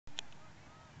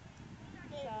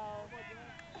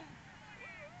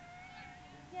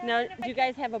Now, do you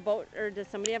guys have a boat, or does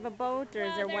somebody have a boat, or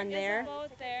is there one there? There's a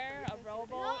boat there, a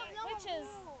rowboat, which is,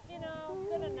 you know,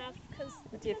 good enough because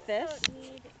Do you fish? don't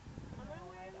need.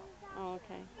 Oh,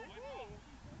 okay.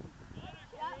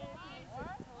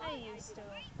 I used to.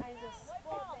 I just.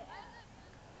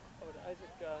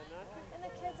 Isaac not? And the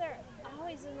kids are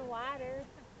always in the water.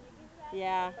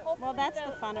 Yeah. Well, that's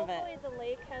the fun of it. Hopefully the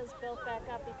lake has built back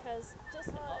up because just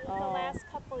the last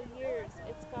couple of years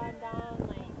it's gone down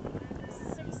like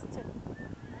 6 to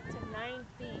 9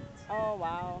 feet. Oh,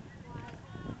 wow.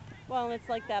 Well, it's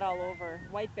like that all over.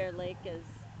 White Bear Lake is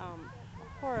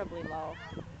horribly low.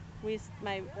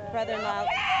 My brother-in-law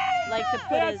liked to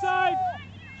put his...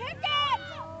 Kick it!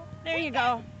 There you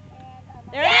go.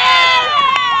 There it is!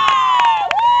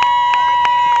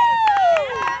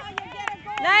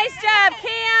 Nice job,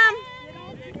 Cam!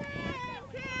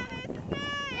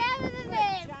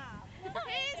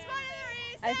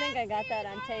 I think I got that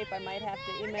on tape. I might have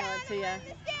to email it to you.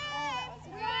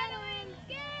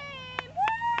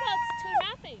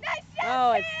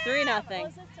 Oh, it's 3-0. I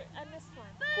missed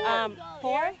one.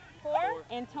 4? 4?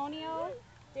 Antonio.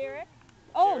 Derek.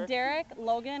 Oh, Derek,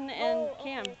 Logan, and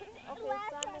Cam. Okay,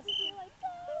 so